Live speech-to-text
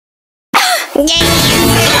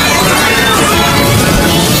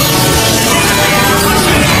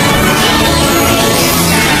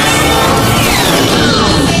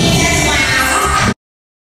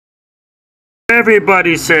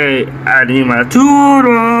Everybody say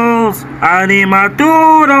animaturos,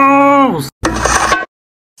 animaturos.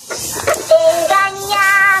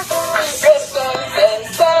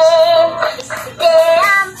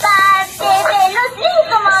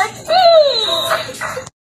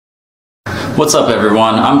 What's up,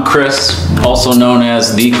 everyone? I'm Chris, also known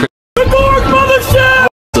as the Chris.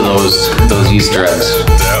 To those Easter eggs.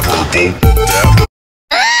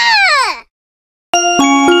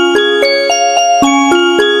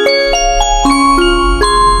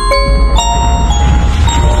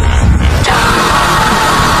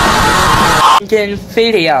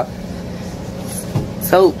 Video.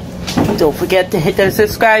 So don't forget to hit the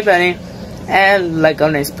subscribe button and like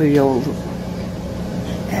on this video.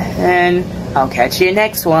 And I'll catch you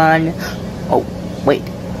next one. Oh wait,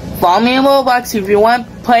 follow me in Roblox if you want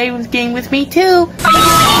to play this game with me too.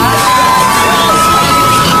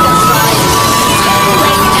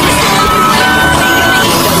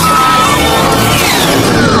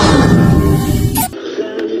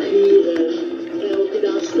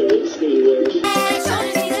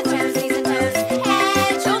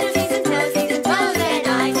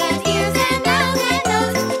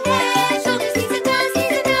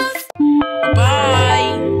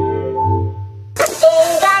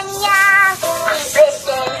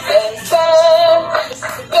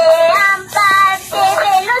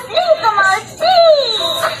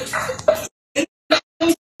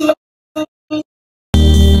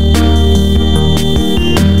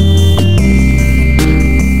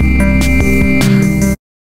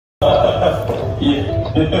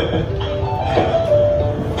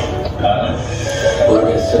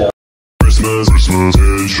 Christmas, Christmas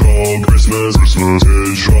is strong. Christmas, Christmas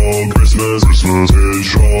is strong. Christmas, Christmas is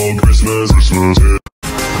strong. Christmas, Christmas is.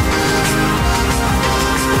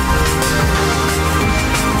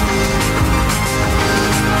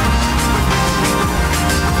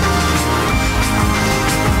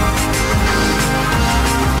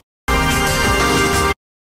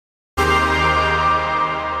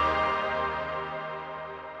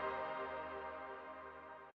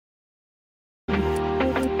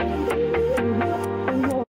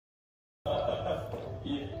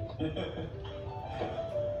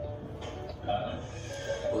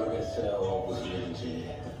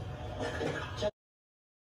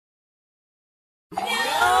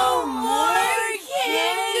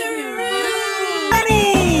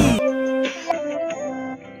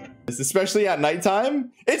 Especially at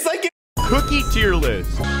nighttime, it's like a cookie tier list.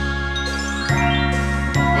 Hey,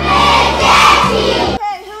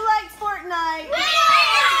 who likes Fortnite? We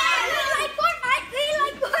like Fortnite. We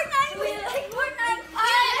like Fortnite. We like Fortnite. We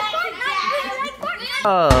like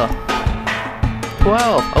Fortnite.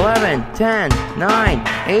 12, 11, 10, 9,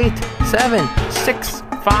 8, 7, 6,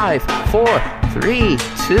 5, 4, 3,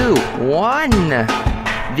 2, 1.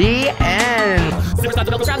 The end.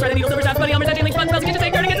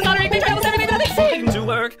 To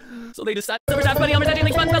work, so they decide to money on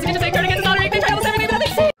pretending fun to say turning into soldering, they try to send me that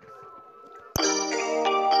they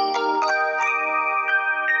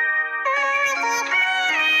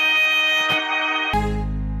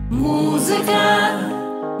Музыка,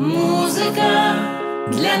 музыка,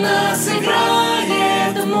 для нас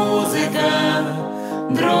играет музыка.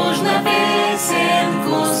 Дружно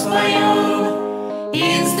песенку спою,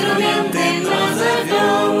 инструменты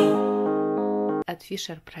назовем. От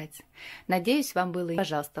Fisher Price. Надеюсь, вам было.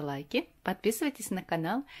 Пожалуйста, лайки, подписывайтесь на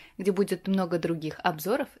канал, где будет много других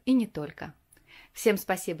обзоров и не только. Всем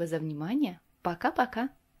спасибо за внимание. Пока-пока.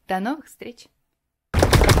 До новых встреч.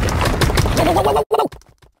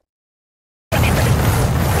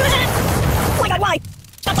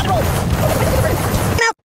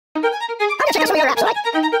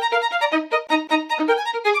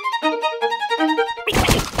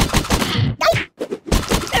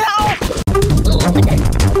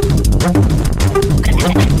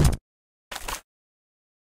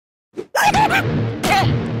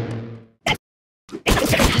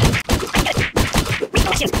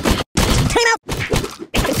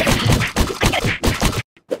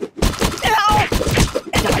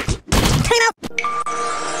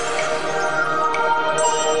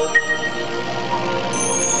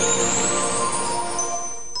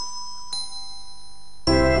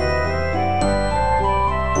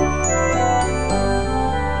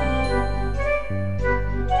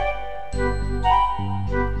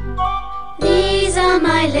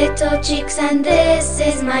 Little cheeks, and this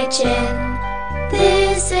is my chin.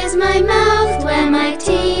 This is my mouth where my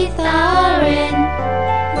teeth are in.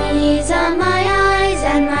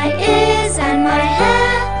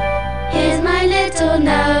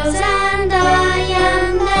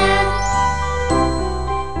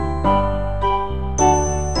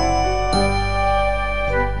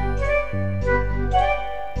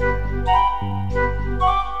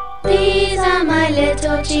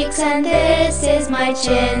 little cheeks and this is my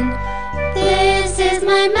chin. This is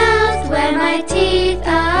my mouth where my teeth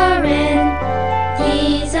are in.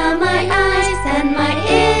 These are my eyes and my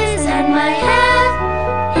ears and my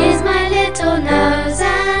hair. Here's my little nose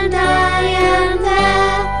and I am there.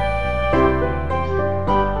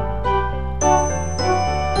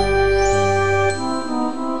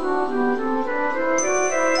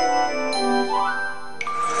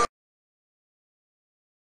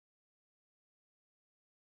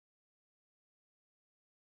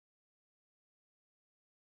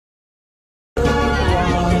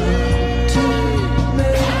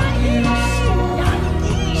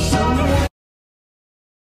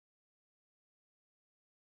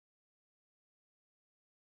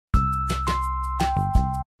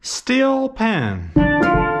 Steel pen.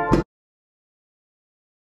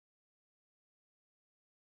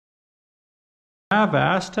 Have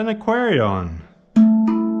asked an aquarium.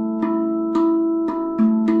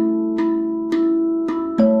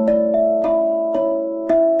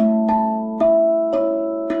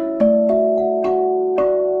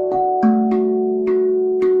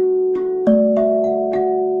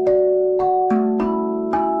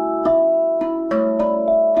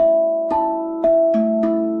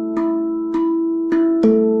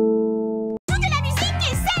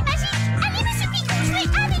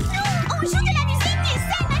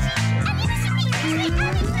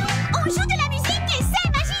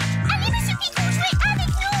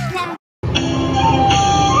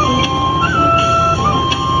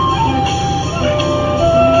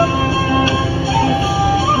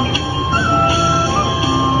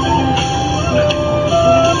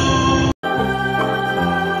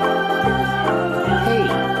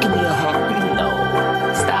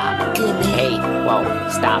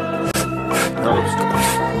 Stop.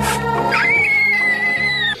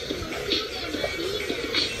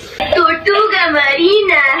 Tortuga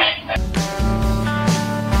marina.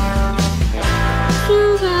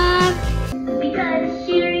 Sugar. Because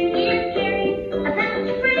sharing is caring.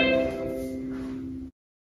 That's free.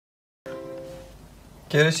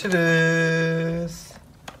 Görüşürüz.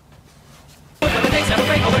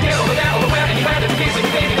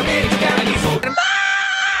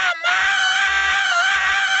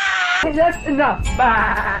 That's enough.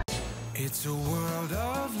 It's a world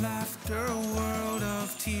of laughter, a world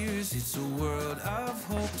of tears. It's a world of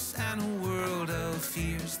hopes and a world of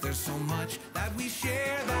fears. There's so much that we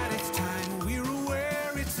share that it's time we're aware.